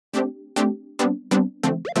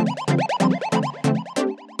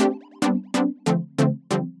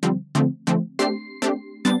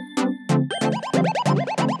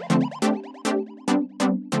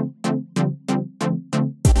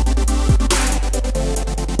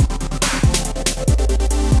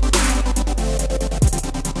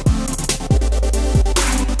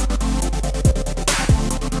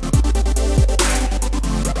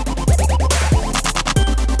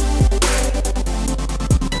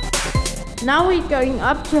Now we're going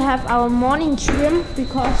up to have our morning swim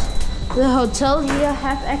because the hotel here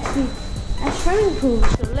have actually a swimming pool.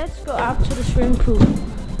 So let's go out to the swimming pool.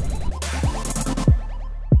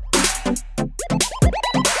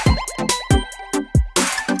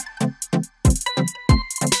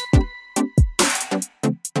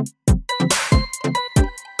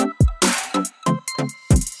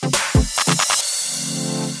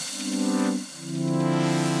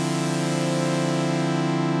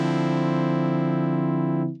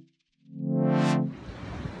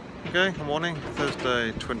 Okay, good morning,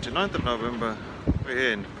 Thursday 29th of November. We're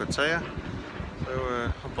here in Pattaya.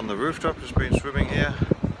 So up on the rooftop, just been swimming here.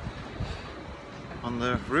 On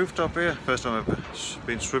the rooftop here, first time I've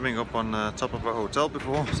been swimming up on top of a hotel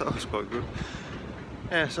before, so that was quite good.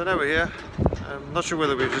 Yeah, so now we're here. I'm not sure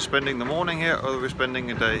whether we're just spending the morning here or we're spending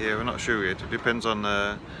a day here, we're not sure yet. It depends on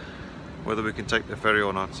whether we can take the ferry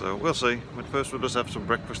or not, so we'll see. But first we'll just have some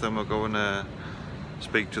breakfast, then we'll go and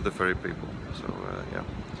speak to the ferry people. So yeah.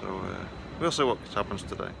 So we'll see what happens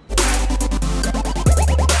today.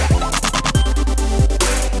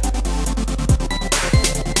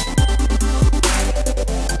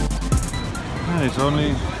 And it's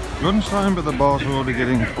only lunchtime, but the bars are already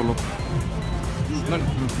getting full up.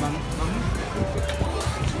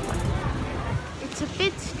 It's a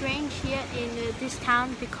bit strange here in this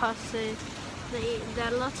town because there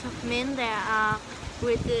are lots of men there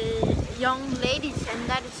with young ladies, and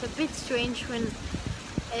that is a bit strange when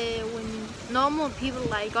normal people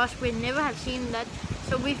like us, we never have seen that,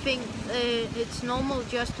 so we think it's normal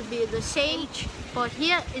just to be the same, but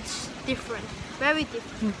here it's different, very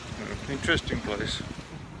different. Interesting place.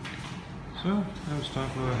 So, now it's time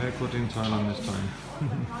for a haircut in Thailand this time.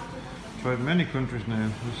 Tried many countries now,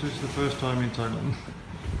 this is the first time in Thailand.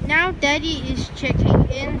 Now Daddy is checking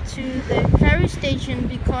into the ferry station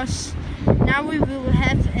because now we will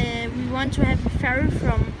have, we want to have a ferry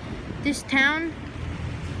from this town,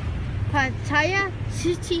 Pattaya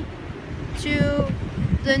city, to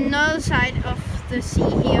the north side of the sea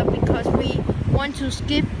here because we want to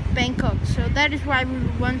skip Bangkok. So that is why we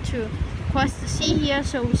want to cross the sea here,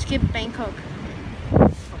 so we skip Bangkok.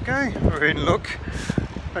 Okay, we're in luck.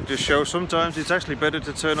 That just shows sometimes it's actually better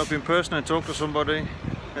to turn up in person and talk to somebody.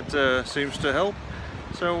 It seems to help.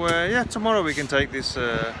 So yeah, tomorrow we can take this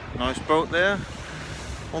nice boat there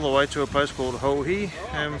all the way to a place called Hua Hin.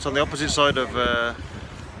 It's on the opposite side of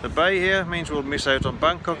the bay here. Means we'll miss out on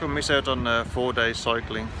Bangkok and miss out on 4 days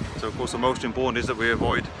cycling. So of course the most important is that we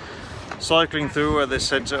avoid cycling through the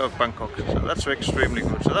centre of Bangkok. So that's extremely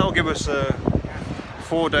good. So that will give us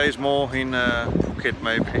 4 days more in Phuket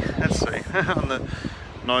maybe. Let's see, on the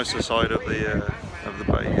nicer side of the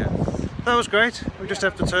bay here. That was great. We just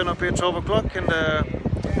have to turn up here at 12 o'clock and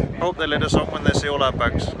hope they let us on when they see all our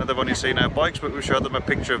bags. Now they've only seen our bikes, but we showed them a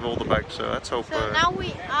picture of all the bags, so let's hope. So now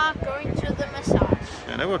we are going to the massage.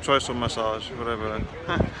 Yeah, now we'll try some massage, whatever.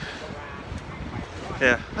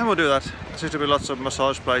 Yeah, then we'll do that. There seems to be lots of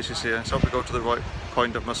massage places here, so hope we go to the right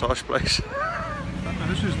kind of massage place.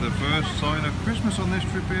 This is the first sign of Christmas on this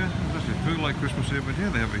trip here. It doesn't feel like Christmas here, but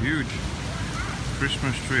here they have a huge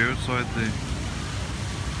Christmas tree outside the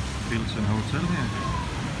Hilton Hotel here.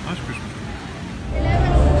 Nice Christmas tree.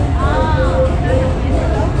 11. How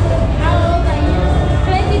old are you?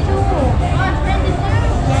 22. Oh, 22?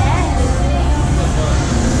 Yeah.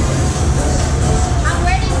 I'm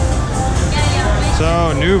ready. Yeah. So,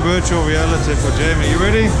 new virtual reality for Jamie. You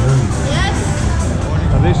ready? Yes.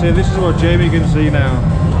 And this is what Jamie can see now.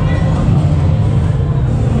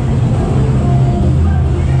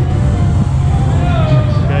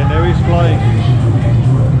 Okay, now he's flying.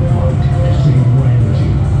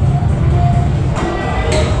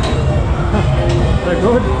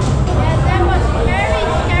 Good? Yeah, that was very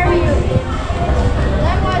scary.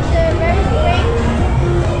 That was very strange.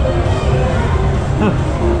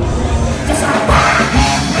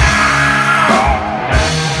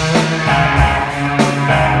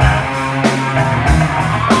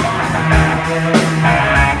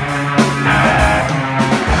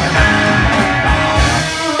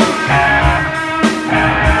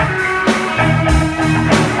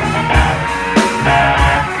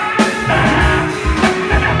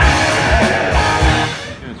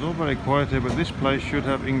 Quiet here, but this place should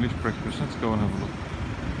have English breakfast. Let's go and have a look.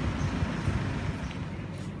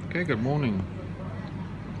 Okay, good morning.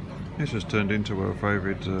 This has turned into our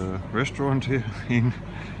favourite restaurant here in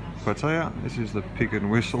Pattaya. This is the Pig and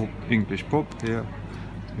Whistle English pub here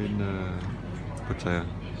in Pattaya.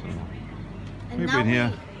 So we've been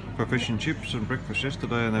here for fish and chips and breakfast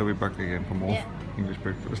yesterday, and now we're back again for more English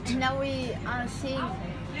breakfast. And now we are seeing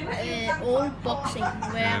old boxing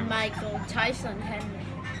where Michael Tyson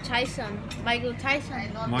Tyson. Mike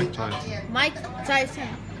Tyson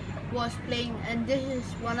was playing, and this is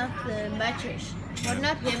one of the matches, but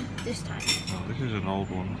not him this time. Oh, this is an old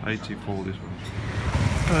one, 84 this one.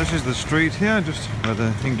 Oh, this is the street here, just where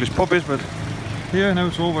the English pub is, but here now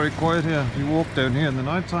it's all very quiet here. If you walk down here in the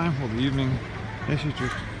night time or the evening, this is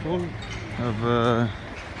just full of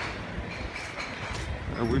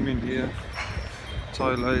women here,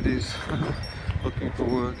 Thai ladies looking for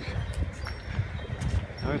work.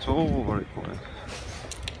 Now it's all very quiet.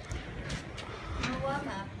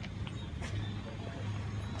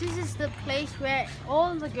 This is the place where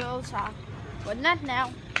all the girls are, but not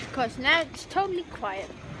now, because now it's totally quiet.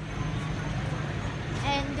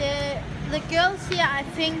 And the girls here, I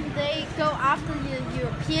think they go after the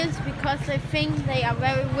Europeans because they think they are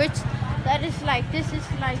very rich. That is like, this is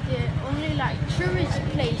like the only like tourist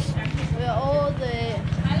place where all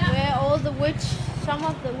the rich, some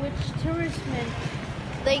of the rich touristmen,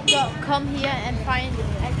 they come here and find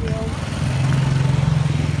a girl.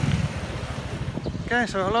 Okay,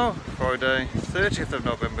 so hello, Friday, 30th of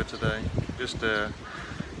November today. Just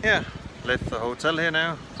left the hotel here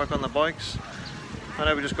now, back on the bikes. And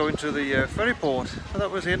now we just go into the ferry port. So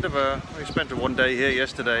that was the end of we spent one day here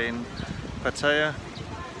yesterday in Pattaya.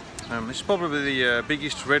 This is probably the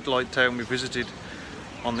biggest red light town we visited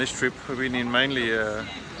on this trip. We've been in mainly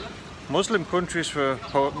Muslim countries for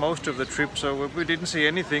most of the trip, so we didn't see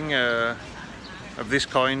anything of this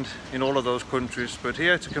kind in all of those countries. But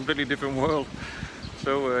here it's a completely different world.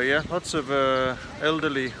 So yeah, lots of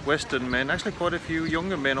elderly Western men, actually quite a few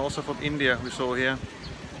younger men also from India we saw here,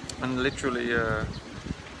 and literally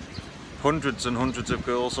hundreds and hundreds of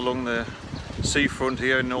girls along the seafront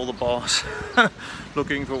here in all the bars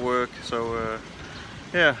looking for work. So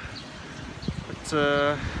yeah,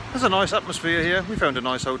 there's a nice atmosphere here. We found a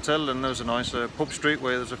nice hotel, and there's a nice pub street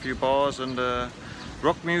where there's a few bars and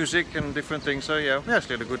rock music and different things. So yeah, we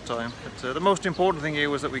actually had a good time. But the most important thing here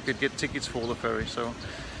was that we could get tickets for the ferry, so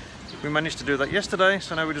we managed to do that yesterday.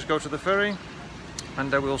 So now we just go to the ferry,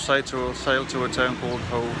 and we'll sail to a town called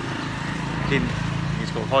Hua Hin.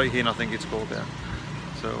 It's called Hua Hin, I think it's called there.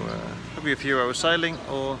 So it'll be a few hours sailing,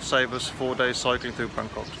 or save us 4 days cycling through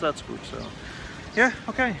Bangkok. So that's good. So yeah,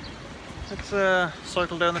 okay, let's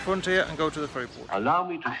cycle down the front here and go to the ferry port. Allow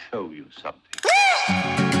me to show you something.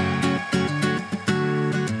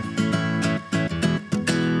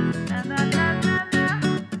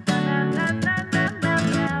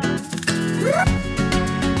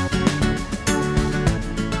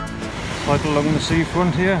 Cycle along the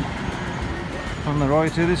seafront here. On the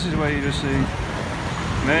right here, this is where you just see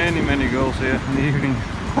many girls here in the evening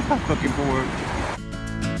looking for work.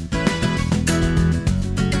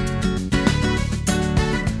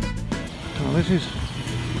 So this is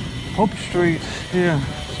Pub Street here.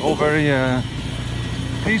 It's all very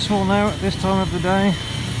peaceful now at this time of the day.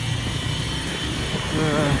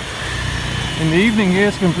 But, in the evening here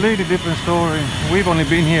it's a completely different story. We've only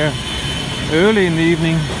been here early in the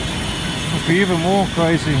evening. It'll be even more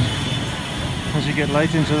crazy as you get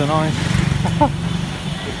late into the night. But,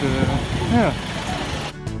 yeah.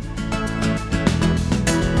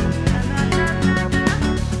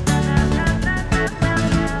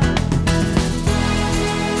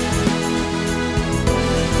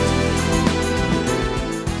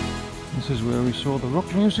 This is where we saw the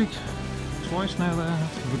rock music twice now there.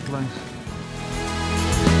 That's a good place.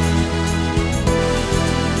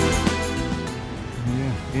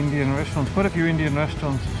 Indian restaurants, quite a few Indian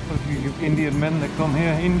restaurants, quite a few Indian men that come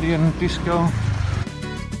here, Indian disco.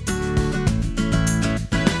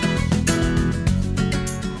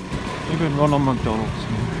 Even Ronald McDonald's.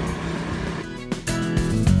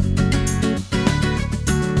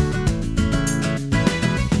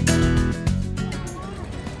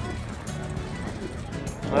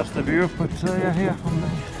 That's the view of Pattaya here on the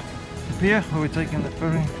pier where we're taking the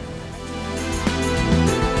ferry.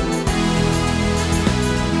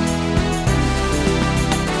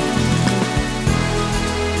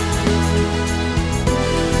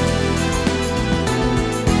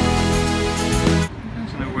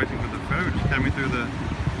 Coming through the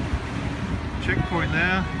checkpoint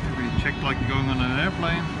there, we checked like going on an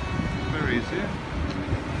airplane. Very easy.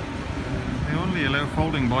 They only allow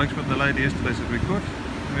folding bikes, but the lady yesterday said we could.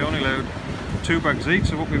 We only allowed 2 bags each,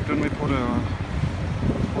 so what we've done, we put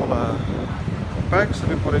all our bags have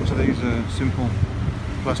been put into these simple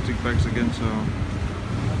plastic bags again, so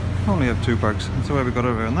only have 2 bags. That's the way we got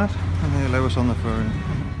over on that, and they allow us on the ferry.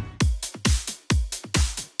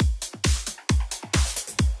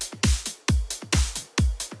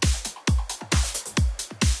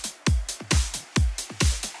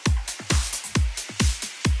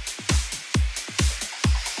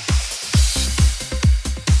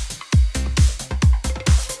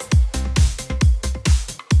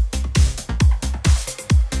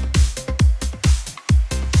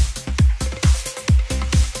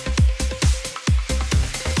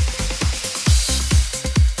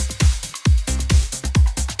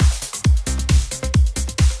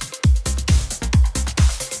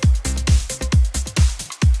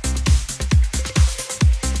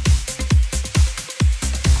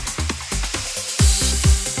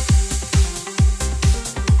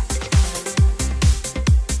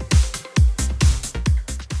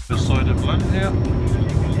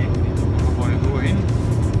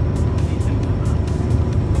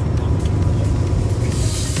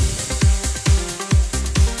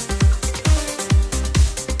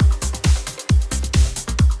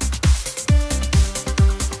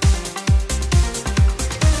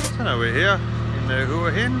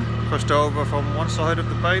 crossed over from one side of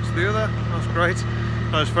the bay to the other. That was great.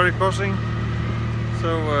 Nice ferry crossing.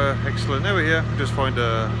 So excellent. Now we're here. We just find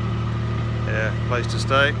a place to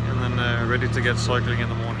stay and then ready to get cycling in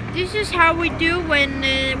the morning. This is how we do when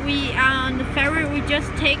we are on the ferry. We just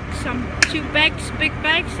take two bags, big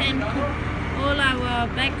bags, and put all our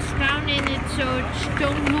bags down in it, so it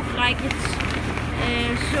don't look like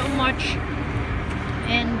it's so much.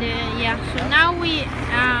 And yeah, so now we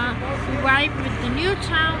arrived with the new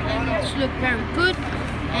town, and it's looked very good.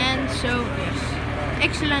 And so yes,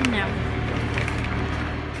 excellent now.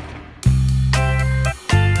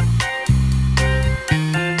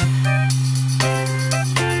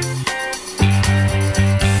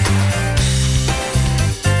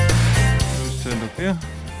 Here,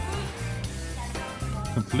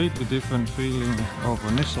 completely different feeling over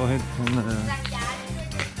on this side from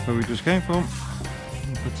where we just came from,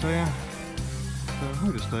 in Pattaya. So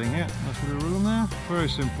we're just staying here. Nice little room there. Very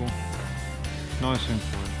simple, nice and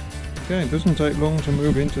quiet. Okay, it doesn't take long to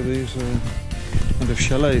move into these kind of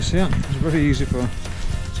chalets here. It's very easy for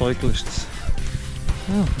cyclists.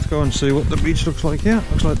 Well, let's go and see what the beach looks like here.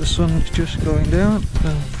 Looks like the sun is just going down.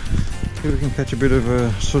 Maybe we can catch a bit of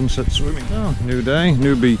sunset swimming. Oh, new day,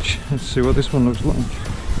 new beach. Let's see what this one looks like.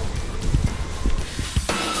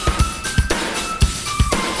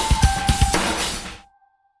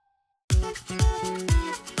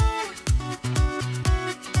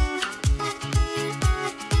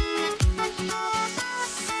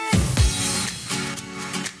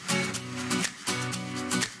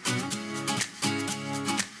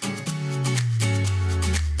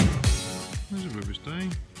 There's where we're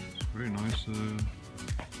staying. Very nice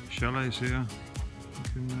chalets here you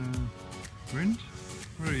can rent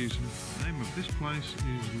very easily. The name of this place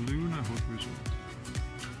is Luna Hut Resort.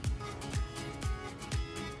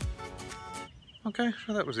 Okay,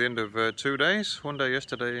 so that was the end of 2 days. 1 day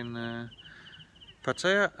yesterday in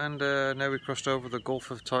Pattaya, and now we crossed over the Gulf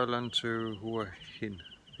of Thailand to Hua Hin,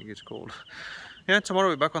 I think it's called. Yeah, tomorrow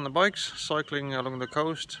we're back on the bikes, cycling along the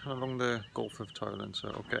coast, along the Gulf of Thailand. So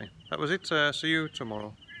okay, that was it. See you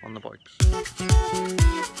tomorrow on the bikes.